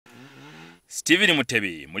Steven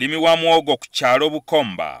Mutebi, mulimi wa muwogo ku kyalo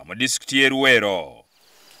Bukomba mu disitulikiti y'e Luwero.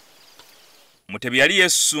 Mutebi yali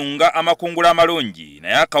yesunga amakungula amalungi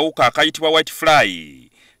naye akawuka akayitibwa white fly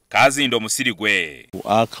kazinda omusiri gwe.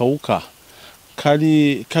 Akawuka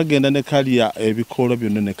kali kagenda ne kalya ebikoola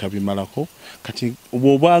byonna ne kabimalako kati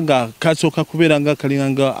obwanga kasooka kubeera nga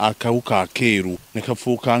kalinganga akawuka akeeru ne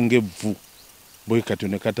kafuuka ng'evvu bwe kati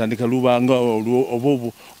ne katandika lubanga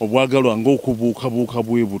obwagalwa ng'okubuukabuuka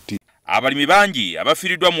bwe buti. Abalimi bangi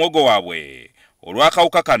abafiiriddwa muwogo waabwe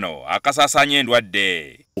olw'akawuka kano akasaasaanya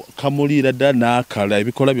endwadde. Kamuli ddala n'akala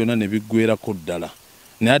ebikoola byonna ne biggweerako ddala.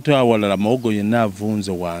 Naye ate awalala muwogo yenna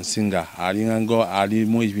avunze wansi nga alinganga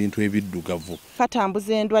alimu ebintu ebiddugavu.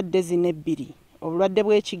 Katambuza endwadde zino ebbiri, obulwadde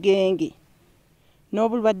bw'ekigenge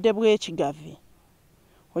n'obulwadde bw'ekigave.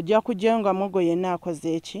 Ojja kujja nga muwogo yenna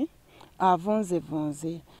akoze eki?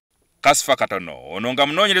 Avunzevunze. Kasifa katono ono nga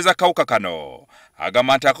munoonyereza akawuka kano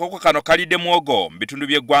agamba nti akawuka kano kalidde muwogo mu bitundu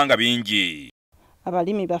by'eggwanga bingi.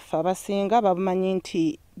 Abalimi baffe abasinga bamanyi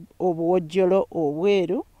nti obuwojjolo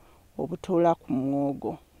obweru obutuula ku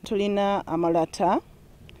muwogo. Tulina Amolatar,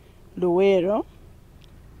 Luwero,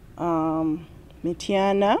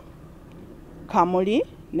 Mityana, Kamuli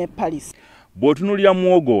ne Paliisa. Bw'otunuulira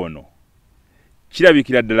muwogo ono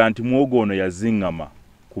kirabikira ddala nti muwogo ono yaziŋŋama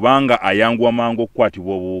kubanga ayanguwa mangu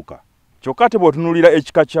okukwatibwa obuwuka. Kyokka ate bw'otunuulira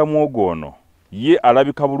ekika kya muwogo ono ye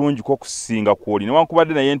alabika bulungiko okusinga kw'oli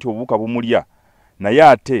newankubadde naye nti obuwuka bumulya naye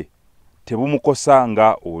ate tebumukosa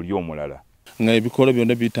nga oli omulala. Nga ebikoola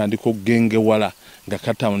byonna bitandika okugengewala nga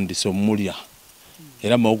katandise omulya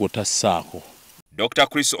era muwogo tassaako. Dr.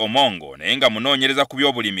 Chris Omongo naye nga munoonyereza ku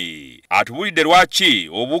byobulimi atubulidde lwaki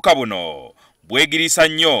obuwuka buno bwegiriisa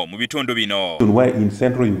nnyo mu bitundu bino. In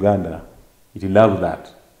central Uganda, it loves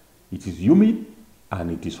that. It is humid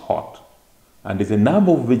and it is hot. And there's a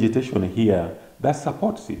number of vegetation here that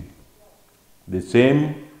supports it. The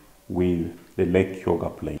same with the Lake Kyoga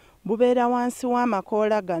plain. Bubeera wansi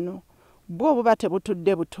w'amakoola gano bwo buba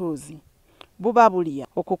tebutudde butuuzi buba bulya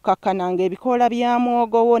okukakkana ng'ebikoola bya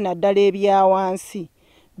muwogo naddala ebya wansi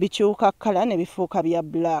bikyuka kkala ne bifuuka bya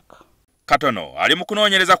black. Katono ali mu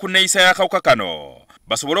kunoonyereza ku nneeyisa y'akawuka kano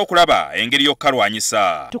basobole okulaba engeri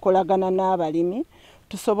y'okkalwanyisa. Tukolagana n'abalimi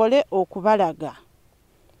tusobole okubalaga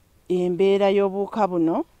embeera y'obuwuka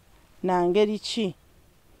buno nangeri ki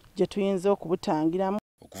gye tuyinza okubutangiramu.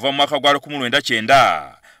 Okuva mu mwaka gwa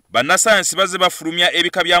 1990 Banasayansi bazze bafulumya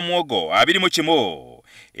ebika bya muwogo 21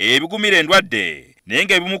 ebigumira endwadde naye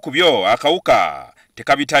ng'ebimu ku byo akawuka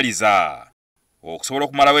tekabitaliza. Okusobola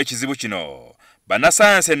okumalawo ekizibu kino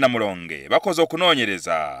Banasayansi Namulonge bakoze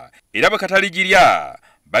okunoonyereza era bwe kataligirya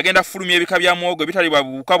bagenda fulumya ebika bya muwogo ebitalibwa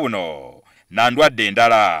buwuka buno na ndwadde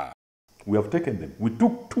endala. We have taken them. We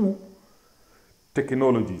took two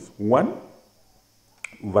technologies. One,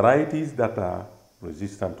 varieties that are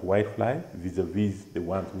resistant to whitefly vis-a-vis the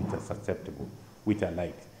ones which are susceptible, which are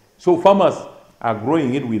light. So farmers are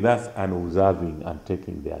growing it with us and observing and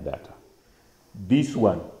taking their data. This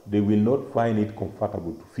one, they will not find it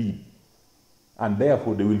comfortable to feed, and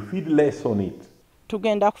therefore they will feed less on it.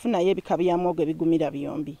 Tugenda kufunayo ebika bya muwogo ebigumira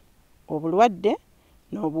byombi, obulwadde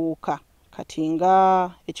n'obuwuka kati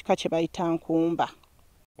nga ekika kye bayita nkumba.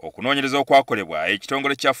 Okunoonyereza okwakolebwa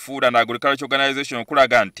ekitongole kya Food and Agriculture Organization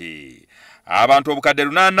okulaga nti abantu obukadde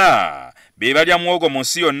 8 be balya muwogo mu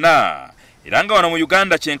nsi yonna era nga wano mu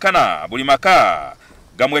Uganda kyenkana buli maka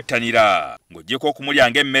gamwettanira ng'oggyeko okumulya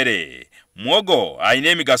ng'emmere muwogo alina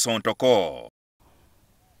emigaso ntoko.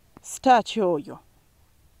 Starch oyo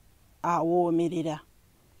awoomerera,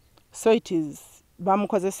 so it is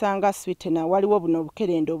bamukozesa nga sweetener. Waliwo buno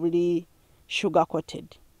obukerendo buli sugar coated.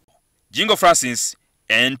 Jingo Francis,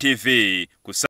 NTV.